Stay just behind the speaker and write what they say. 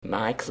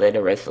My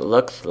clitoris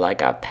looks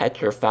like a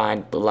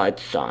petrified blood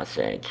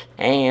sausage,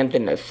 and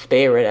in the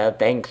spirit of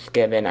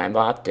Thanksgiving, I've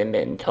often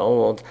been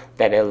told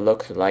that it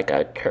looks like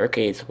a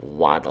turkey's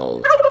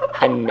waddle.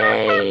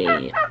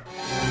 Honey.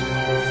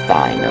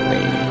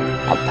 Finally,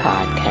 a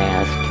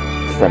podcast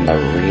from a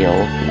real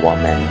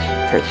woman's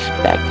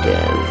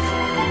perspective.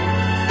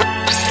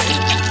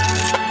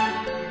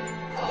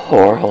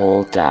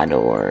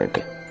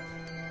 Whorehole.org.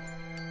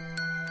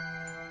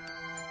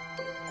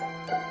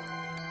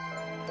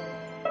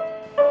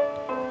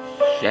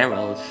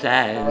 Cheryl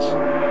says,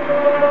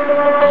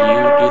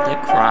 you do the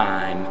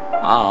crime,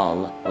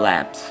 all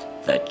laps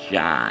the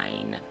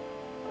gine.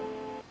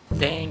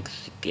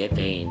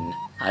 Thanksgiving,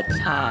 a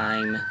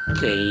time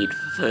to eat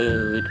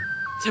food,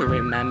 to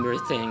remember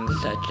things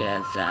such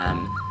as,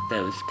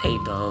 those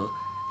people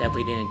that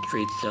we didn't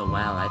treat so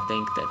well. I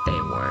think that they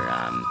were,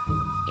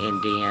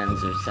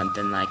 Indians or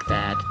something like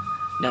that.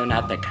 No,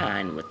 not the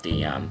kind with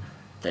the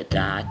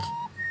dot.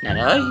 Not,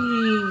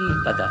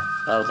 but the,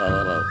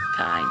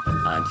 kind.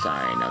 Oh, I'm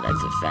sorry, no,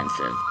 that's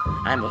offensive.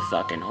 I'm a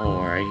fucking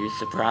whore, are you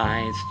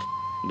surprised?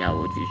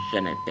 No, you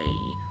shouldn't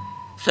be.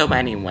 So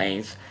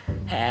anyways,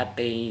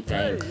 happy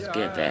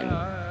Thanksgiving.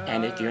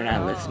 And if you're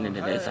not listening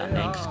to this on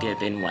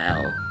Thanksgiving,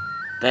 well,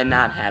 then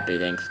not happy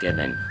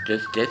Thanksgiving.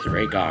 Just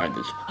disregard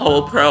this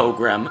whole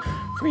program.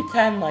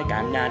 Pretend like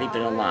I'm not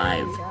even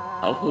alive.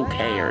 Oh, who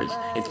cares?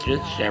 It's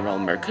just Cheryl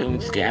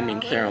Merkowski.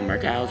 Cheryl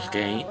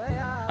Merkowski.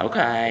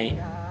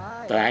 Okay.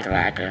 Black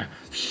lacquer.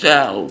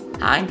 So,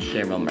 I'm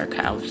Cheryl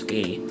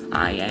Merkowski.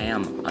 I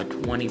am a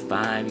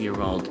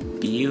 25-year-old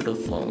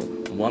beautiful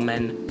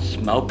woman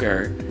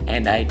smoker,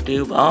 and I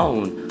do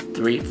own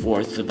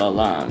 3/4 of a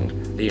lung.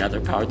 The other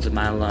parts of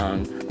my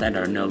lung that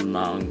are no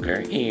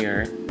longer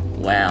here,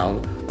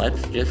 well,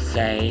 let's just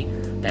say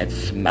that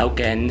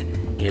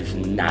smoking is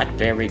not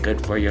very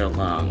good for your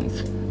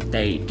lungs.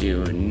 They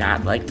do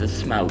not like to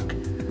smoke,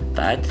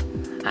 but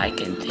I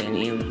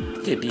continue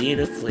to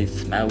beautifully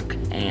smoke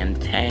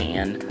and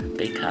tan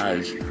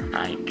because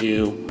I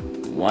do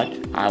what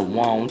I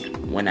want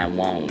when I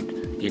want.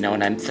 You know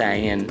what I'm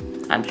saying?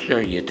 I'm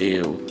sure you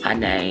do,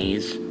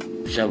 honeys.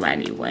 So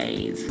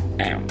anyways,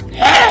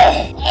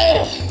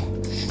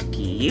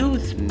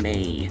 excuse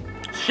me.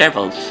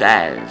 Cheryl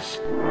says,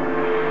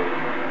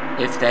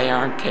 if they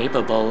aren't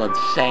capable of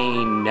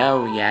saying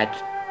no yet,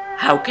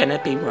 how can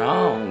it be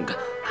wrong,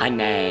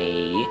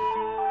 honey?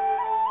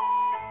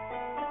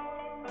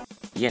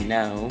 You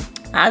know,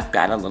 I've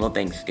got a little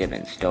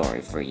Thanksgiving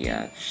story for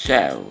you.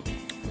 So,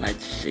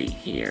 let's see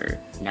here.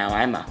 Now,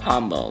 I'm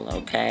humble,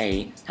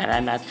 okay? And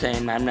I'm not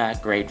saying I'm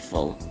not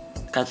grateful,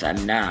 because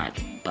I'm not.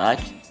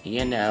 But,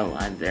 you know,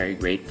 I'm very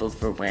grateful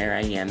for where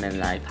I am in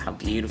life, how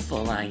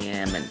beautiful I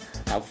am, and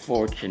how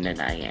fortunate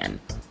I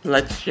am.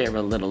 Let's share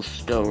a little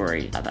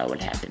story about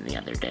what happened the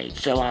other day.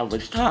 So I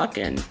was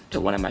talking to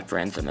one of my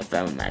friends on the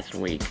phone last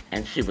week,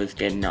 and she was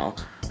getting all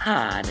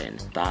hot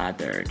and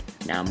bothered.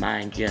 Now,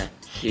 mind you,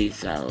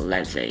 she's a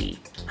leslie.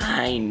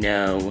 I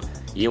know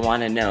you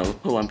want to know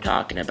who I'm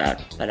talking about,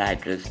 but I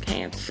just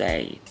can't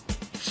say.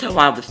 So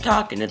I was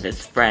talking to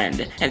this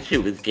friend, and she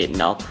was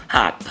getting all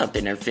hot,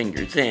 pumping her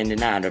fingers in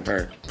and out of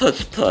her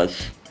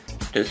puss,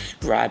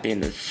 describing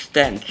the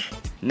stench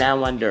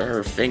now under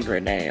her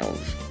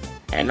fingernails.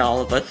 And all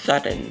of a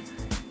sudden,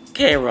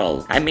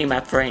 my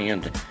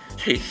friend,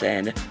 she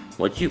said,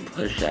 would you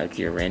push out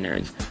your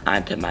innards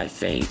onto my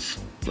face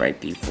right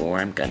before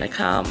I'm gonna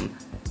come?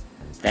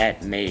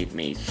 That made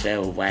me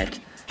so wet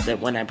that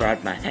when I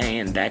brought my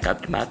hand back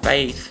up to my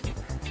face,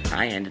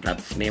 I ended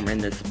up smearing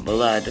this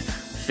blood,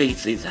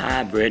 feces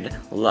hybrid,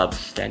 love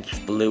stench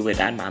fluid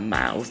on my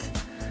mouth.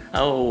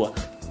 Oh,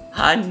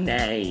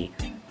 honey,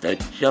 the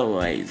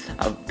joys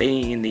of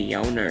being the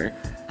owner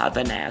of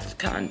an ass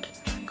cunt.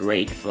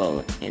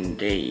 Grateful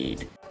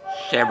indeed.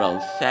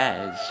 Cheryl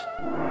says,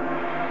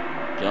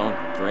 don't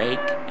break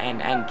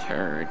and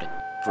entered,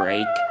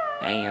 break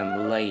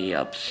and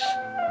layups.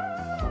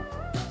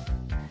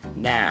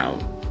 Now,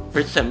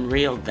 for some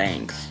real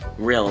thanks,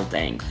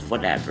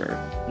 whatever.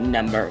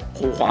 Number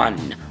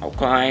 1,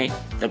 okay?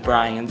 The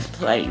Brian's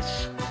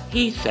Place.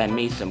 He sent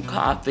me some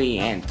coffee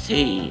and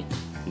tea.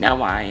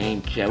 No, I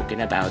ain't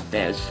joking about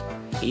this.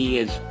 He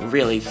is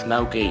really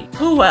smoky.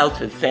 Who else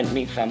has sent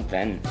me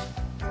something?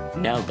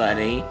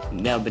 Nobody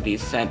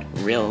sent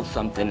real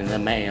something in the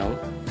mail.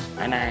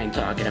 And I ain't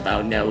talking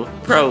about no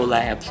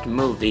prolapsed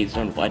movies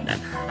and whatnot.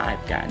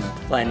 I've gotten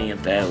plenty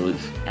of those,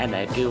 and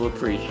I do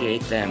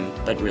appreciate them,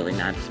 but really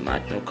not so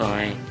much,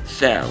 okay?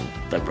 So,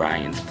 the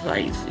Brian's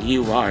Place,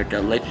 you are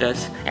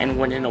delicious, and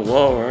win an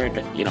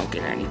award. You don't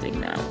get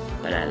anything now,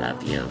 but I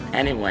love you.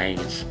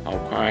 Anyways,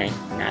 okay,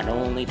 not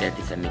only did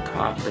he send me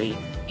coffee,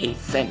 he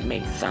sent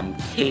me some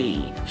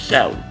tea.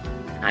 So,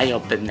 I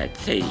opened the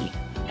tea,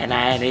 and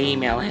I had to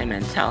email him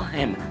and tell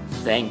him,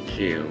 thank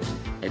you.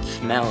 It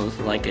smells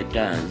like it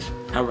does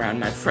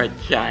around my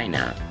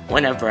vagina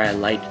whenever I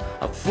light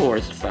a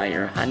forest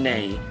fire,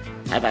 honey.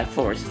 And by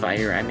forest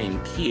fire, I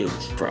mean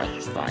pubes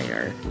brush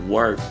fire.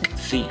 Work.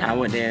 See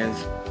how it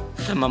is?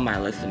 Some of my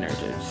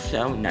listeners are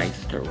so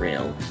nice to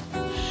real,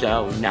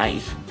 so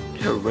nice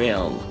to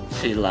Rill.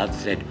 She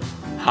loves it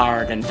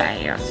hard and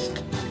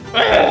fast.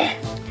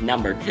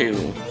 Number 2,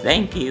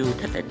 thank you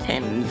to the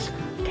Tim's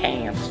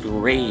Cast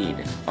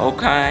Read.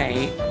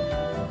 Okay?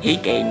 He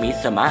gave me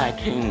some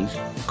iTunes.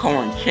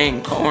 Corn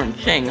ching,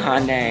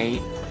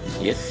 honey.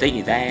 You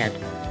see that?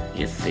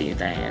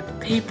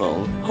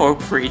 People are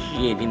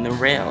appreciating the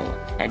Rill.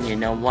 And you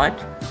know what?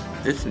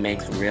 This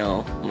makes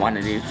Rill want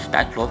to do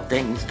special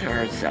things to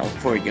herself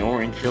for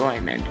your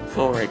enjoyment.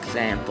 For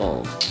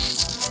example,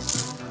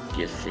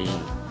 you see,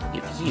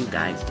 if you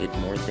guys did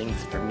more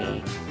things for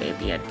me,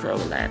 maybe I'd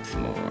prolapse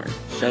more.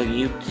 So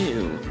you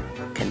too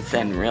can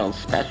send Rill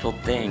special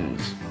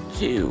things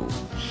to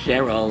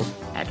Cheryl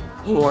at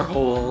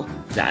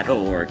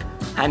whorehole.org.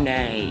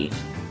 Honey.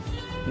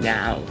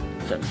 Now,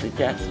 some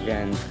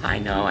suggestions. I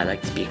know I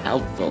like to be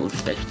helpful,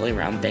 especially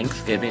around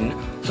Thanksgiving,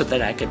 so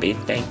that I could be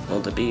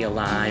thankful to be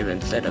alive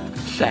instead of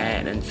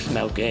sad and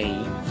smoky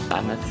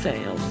by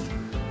myself.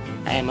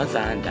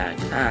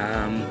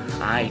 Amazon.com,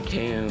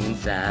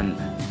 iTunes,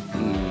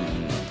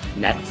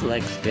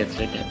 Netflix gift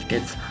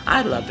certificates.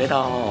 I love it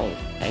all.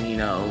 And you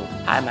know,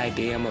 I might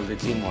be able to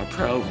do more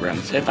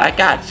programs if I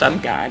got some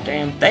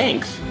goddamn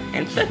thanks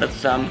instead of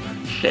some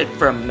shit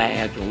from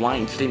Madge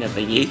Weinstein of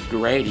the Yeast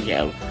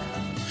Radio.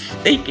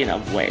 Speaking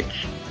of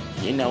which,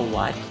 you know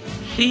what?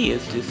 She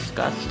is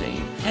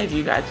disgusting. Have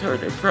you guys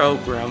heard her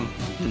program?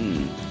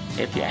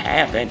 If you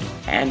haven't,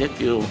 and if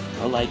you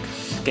like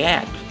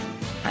scat,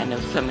 I know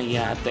some of you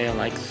out there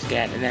like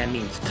scat, and that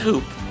means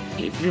poop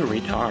if you're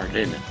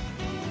retarded.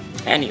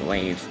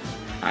 Anyways,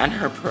 on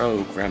her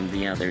program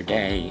the other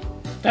day,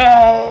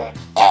 oh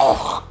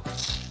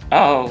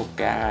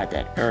god,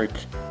 that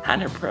hurt. On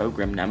her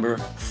program number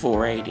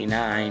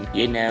 489,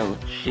 you know,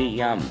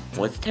 she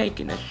was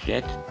taking a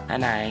shit,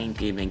 and I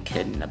ain't even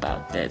kidding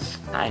about this.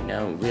 I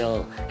know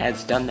Will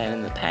has done that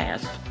in the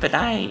past, but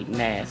I ain't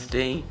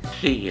nasty.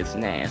 She is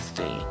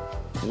nasty.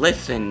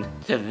 Listen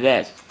to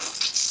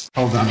this.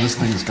 Hold on, this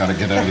thing's gotta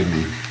get out of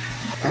me.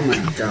 Oh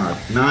my god,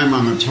 now I'm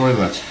on the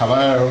toilet.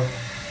 Hello?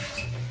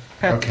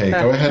 Okay,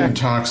 go ahead and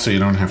talk so you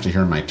don't have to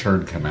hear my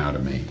turd come out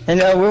of me. I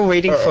know, we're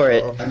waiting for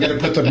it. I'm going to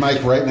put the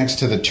mic right next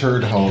to the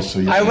turd hole so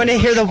you I want to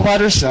hear the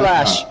water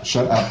splash.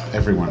 Shut up,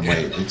 everyone.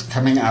 Wait, it's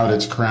coming out,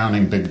 it's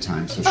crowning big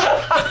time. So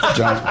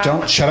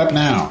don't shut up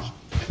now.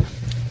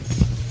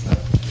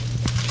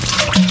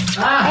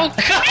 God,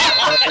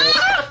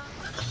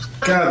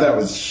 that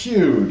was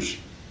huge.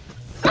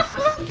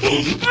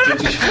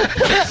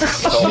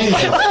 Jesus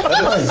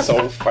Christ.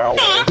 So foul.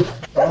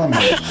 Oh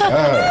my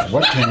god,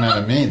 what came out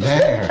of me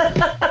there?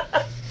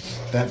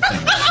 That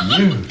thing is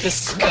huge.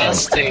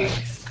 Disgusting.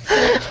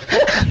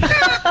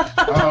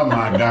 Oh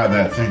my god,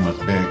 that thing was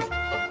big.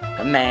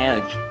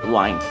 Madge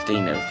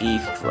Weinstein of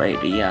Yeast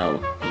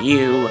Radio,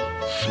 you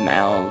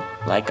smell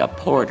like a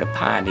porta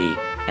potty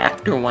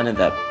after one of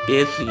the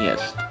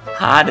busiest,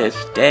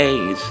 hottest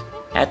days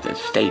at the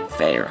state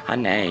fair,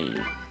 honey.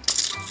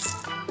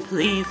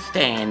 Please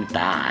stand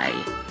by.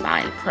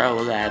 My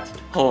prolapsed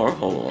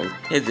whorehole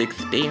is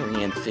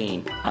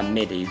experiencing a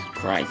middies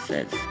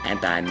crisis.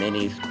 And by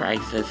middies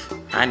crisis,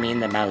 I mean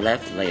that my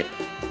left lip,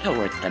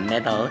 towards the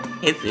middle,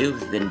 is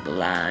oozing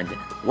blood.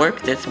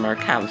 Work this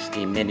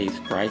Murkowski middies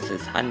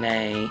crisis,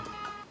 honey.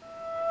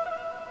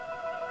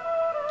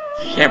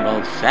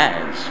 Cheryl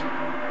says,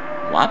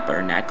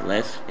 Whopper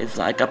necklace is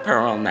like a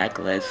pearl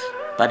necklace,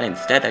 but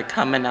instead of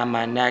coming on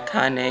my neck,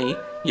 honey,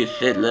 you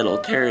shit little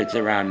turds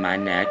around my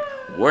neck.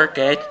 Work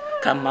it,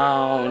 come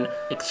on,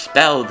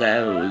 expel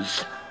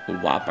those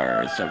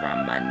whoppers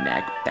around my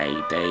neck,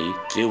 baby.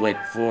 Do it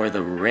for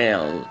the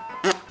Rill.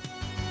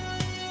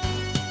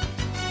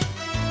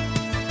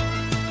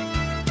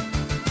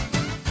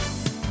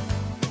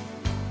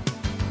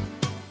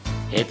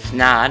 It's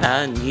not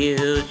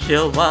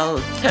unusual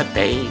to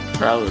be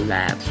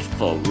prolapsed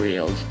for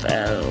reals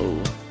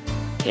though.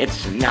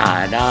 It's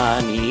not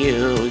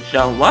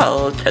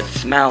unusual to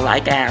smell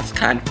like ass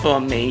cunt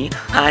for me,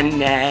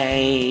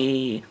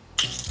 honey.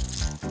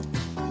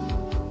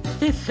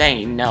 This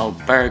ain't no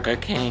Burger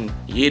King.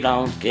 You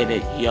don't get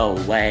it your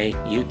way.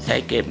 You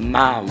take it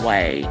my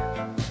way.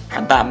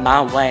 And by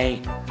my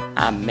way,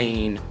 I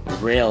mean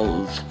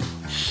Rill's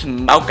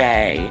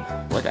smoky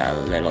with a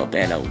little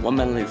bit of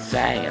womanly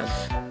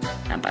sass.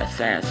 And by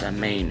sass, I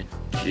mean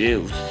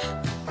juice.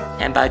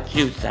 And by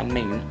juice, I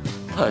mean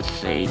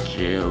pussy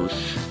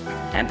juice.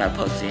 And by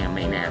pussy I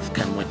mean ass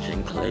cum, which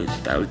includes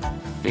both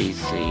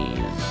feces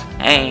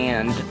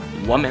and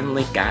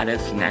womanly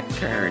goddess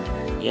nectar.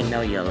 You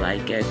know you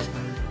like it.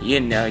 You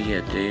know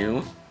you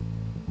do.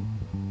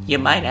 You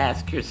might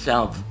ask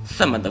yourself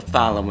some of the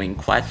following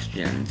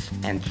questions,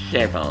 and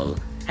Cheryl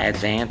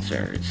has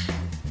answers.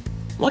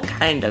 What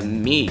kind of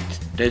meat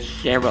does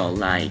Cheryl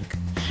like?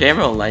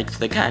 Cheryl likes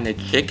the kind of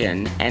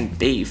chicken and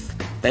beef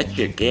that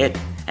you get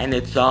and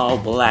it's all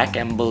black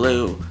and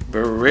blue,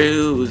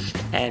 bruised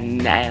and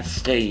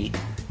nasty.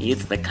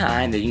 It's the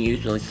kind that you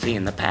usually see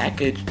in the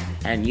package,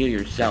 and you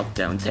yourself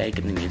don't take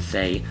it, and you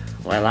say,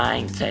 well, I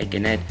ain't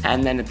taking it,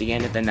 and then at the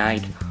end of the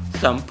night,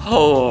 some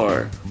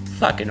poor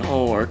fucking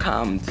whore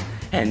comes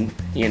and,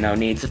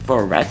 needs it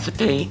for a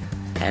recipe.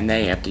 and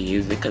they have to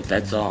use it because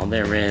that's all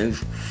there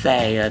is.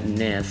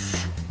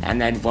 Sadness. And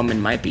that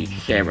woman might be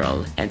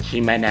Cheryl, and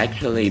she might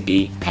actually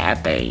be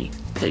happy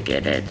to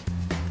get it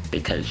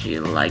because she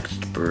likes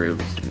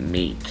bruised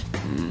meat.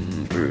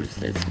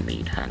 Bruised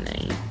meat,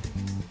 honey.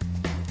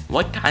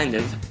 What kind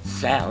of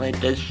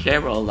salad does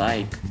Cheryl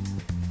like?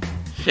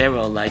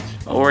 Cheryl likes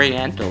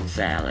Oriental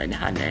salad,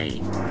 honey.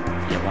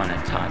 You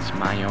wanna toss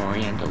my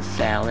Oriental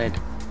salad?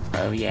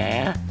 Oh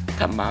yeah?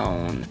 Come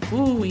on.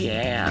 Ooh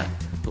yeah.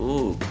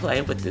 Ooh,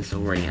 play with this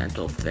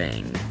Oriental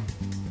thing.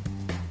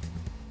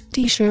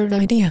 T-shirt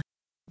idea.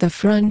 The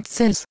front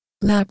says,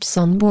 Laps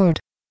on board.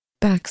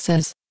 Back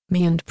says,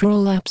 me and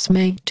Prolapse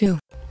made too.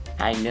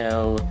 I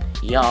know,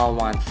 y'all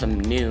want some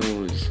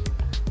news.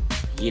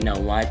 You know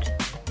what?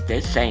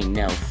 This ain't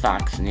no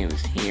Fox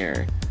News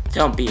here.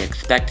 Don't be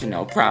expecting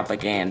no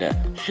propaganda.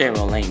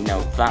 Cheryl ain't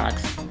no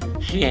Fox.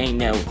 She ain't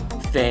no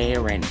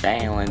fair and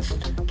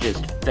balanced,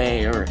 just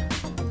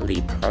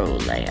fairly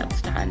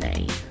prolapsed,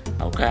 honey.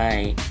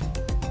 Okay?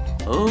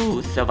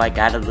 Ooh, so I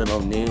got a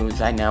little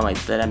news. I know I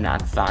said I'm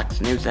not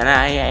Fox News, and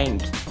I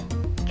ain't.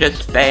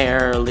 Just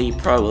fairly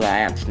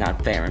prolapsed,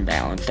 not fair and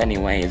balanced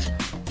anyways.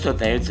 So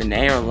there's an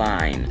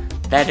airline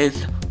that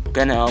is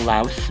gonna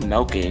allow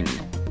smoking.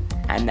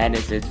 And that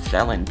is its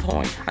selling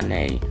point,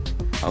 honey.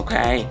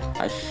 Okay?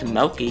 A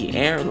smoky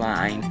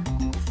airline,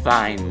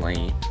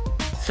 finally.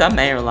 Some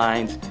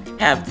airlines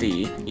have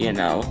the,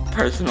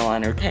 personal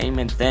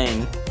entertainment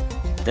thing.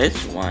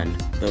 This one,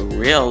 the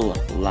real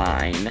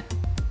line,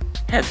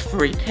 has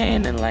free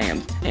tanning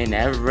lamps in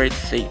every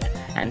seat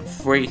and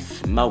free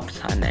smokes,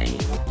 honey.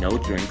 No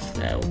drinks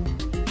though.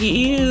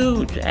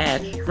 Huge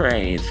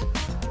ashtrays.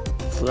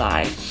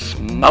 Fly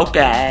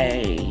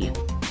smoky.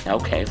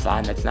 Okay,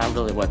 fine, that's not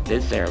really what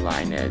this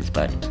airline is,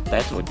 but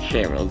that's what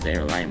Cheryl's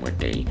airline would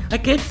be.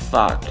 Get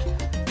fucked.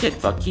 Get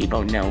fucked, you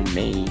don't know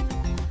me.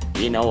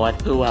 You know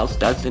what? Who else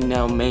doesn't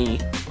know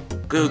me?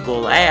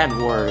 Google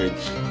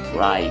AdWords.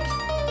 Right.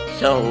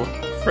 So,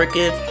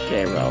 forgive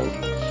Cheryl.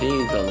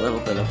 She's a little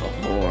bit of a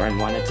whore and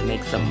wanted to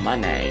make some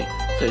money.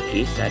 So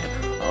she said,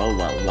 oh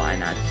well, why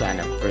not sign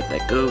up for the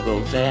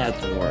Google's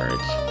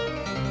AdWords?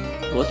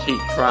 Well, she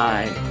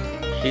tried.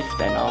 She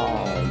spent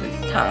all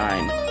this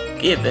time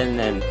giving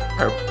them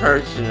her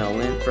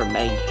personal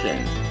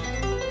information.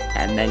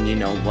 And then you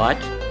know what?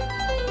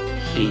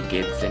 She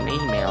gets an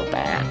email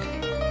back.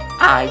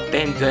 I've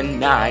been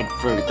denied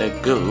for the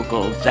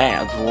Google's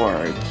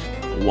AdWords.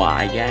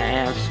 Why, you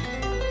ask?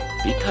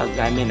 Because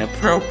I'm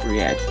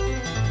inappropriate.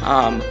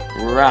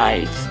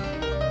 Right.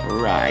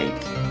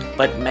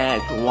 But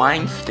Madge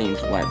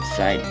Weinstein's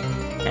website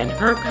and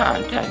her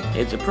content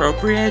is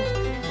appropriate?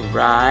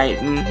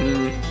 Right,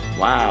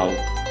 Wow.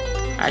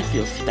 I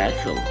feel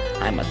special.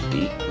 I must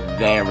be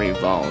very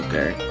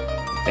vulgar.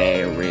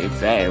 Very,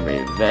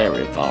 very,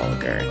 very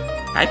vulgar.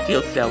 I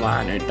feel so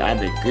honored by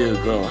the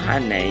Google,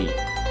 honey.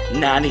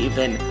 Not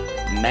even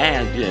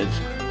Madge's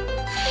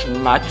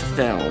smut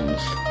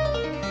films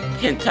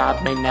can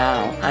top me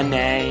now,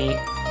 honey.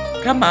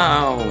 Come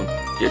on,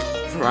 just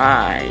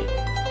try,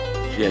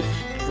 you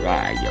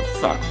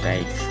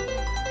fuckface.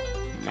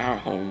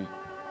 Marhum.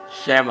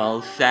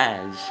 Cheryl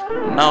says,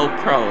 mo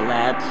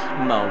prolapse,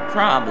 mo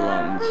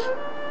problems.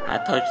 I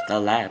pushed the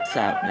laps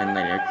out and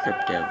later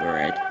tripped over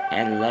it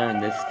and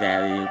learned this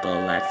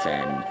valuable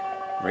lesson.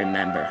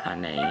 Remember,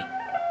 honey,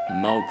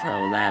 mo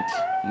prolapse,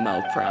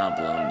 mo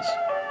problems.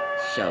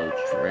 So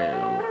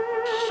true.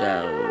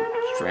 So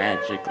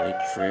tragically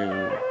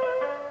true.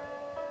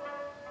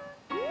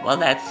 Well,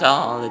 that's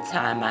all the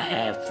time I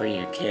have for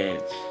you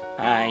kids.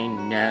 I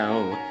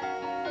know.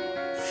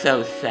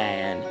 So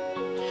sad.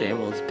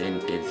 Cheryl's been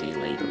busy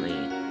lately.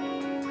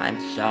 I'm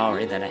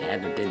sorry that I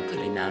haven't been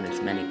putting out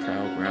as many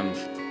programs,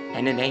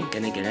 and it ain't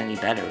gonna get any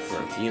better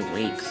for a few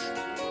weeks.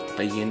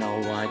 But you know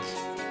what?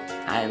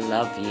 I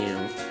love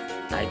you.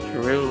 I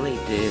truly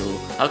do.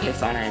 Okay,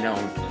 fine, I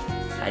don't.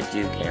 I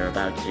do care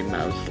about you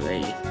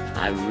mostly.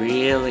 I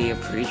really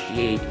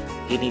appreciate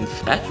getting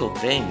special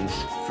things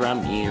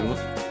from you,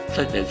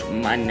 such as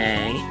money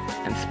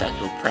and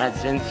special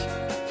presents.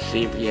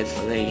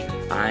 Seriously,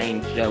 I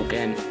ain't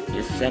joking.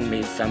 You send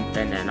me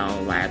something and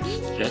I'll lapse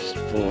just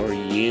for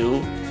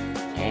you.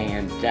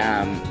 And,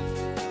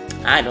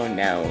 I don't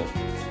know.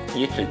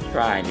 You should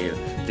try to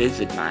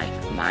visit my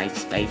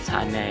MySpace,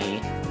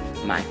 honey.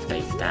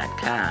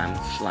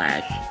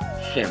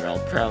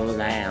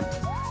 MySpace.com/CherylProLamp.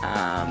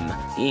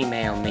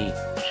 Email me,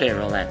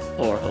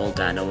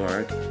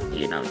 Cheryl@whorehole.org.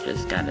 You don't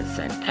just gotta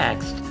send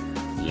text.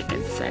 You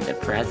can send a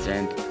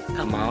present.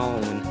 Come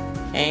on.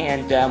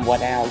 And,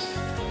 what else?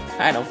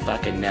 I don't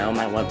fucking know.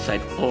 My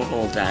website,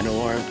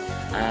 whorehole.org.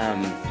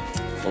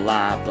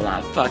 Blah,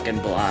 blah,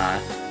 fucking blah.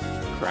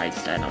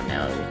 Christ, I don't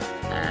know.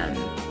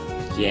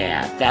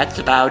 Yeah, that's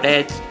about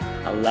it.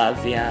 I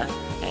love ya.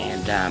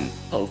 And,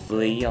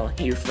 hopefully you'll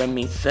hear from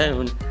me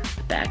soon.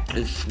 Back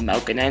to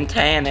smoking and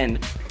tanning.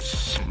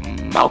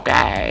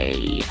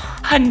 Smokey!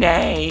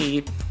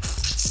 Honey!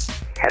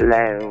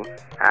 Hello.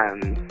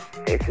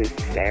 This is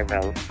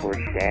Cheryl for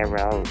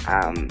Cheryl.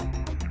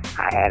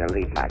 I had to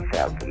leave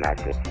myself a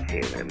message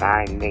to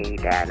remind me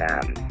that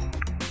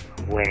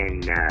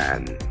when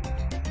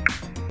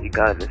you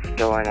go to the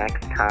store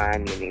next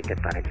time, you need to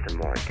buy some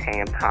more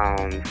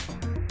tampons.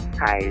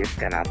 I just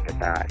got off the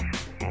bus,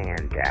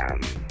 and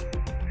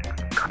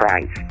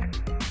Christ,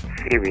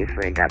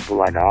 seriously, got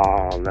blood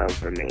all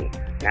over me.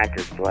 Not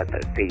just blood,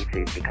 but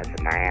feces because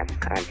of my ass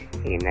cunt,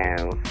 you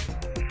know.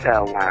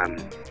 So,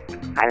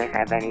 I didn't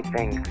have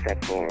anything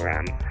except for,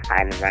 I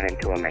had to run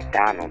into a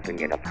McDonald's and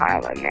get a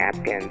pile of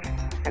napkins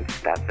and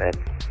stuff it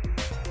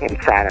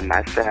inside of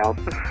myself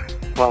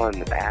while in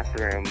the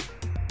bathroom.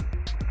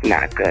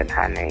 Not good,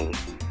 honey.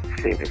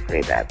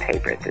 Seriously, that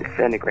paper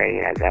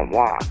disintegrated as I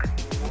walk.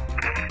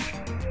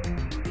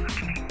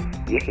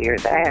 You hear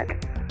that?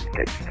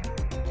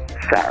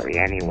 Sorry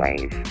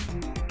anyways.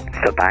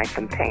 So buy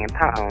some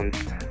tampons.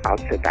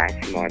 Also buy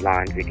some more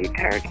laundry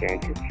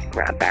detergent to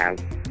scrub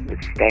out the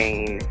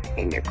stain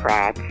in your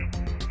crotch.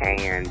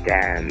 And,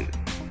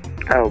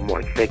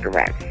 more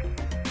cigarettes.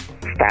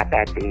 Stop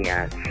at the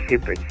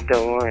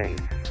superstore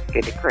and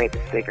get a crate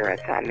of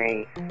cigarettes,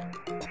 honey.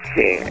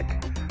 Shit.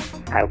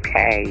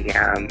 Okay,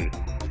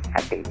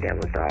 I think that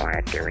was all I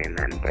have to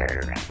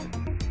remember.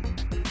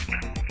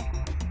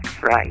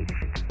 Christ.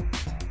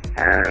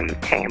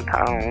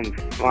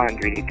 Tampons,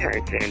 laundry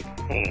detergent,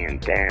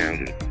 and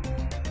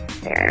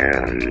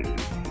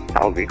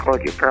I'll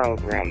record your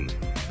program.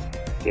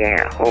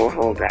 Yeah,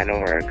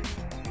 whole.org.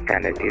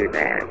 Gotta do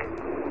that.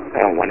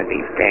 One of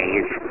these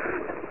days.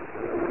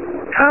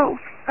 Oh,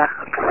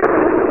 fuck.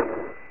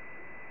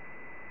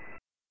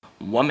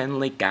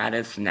 Womanly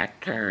goddess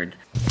nectared.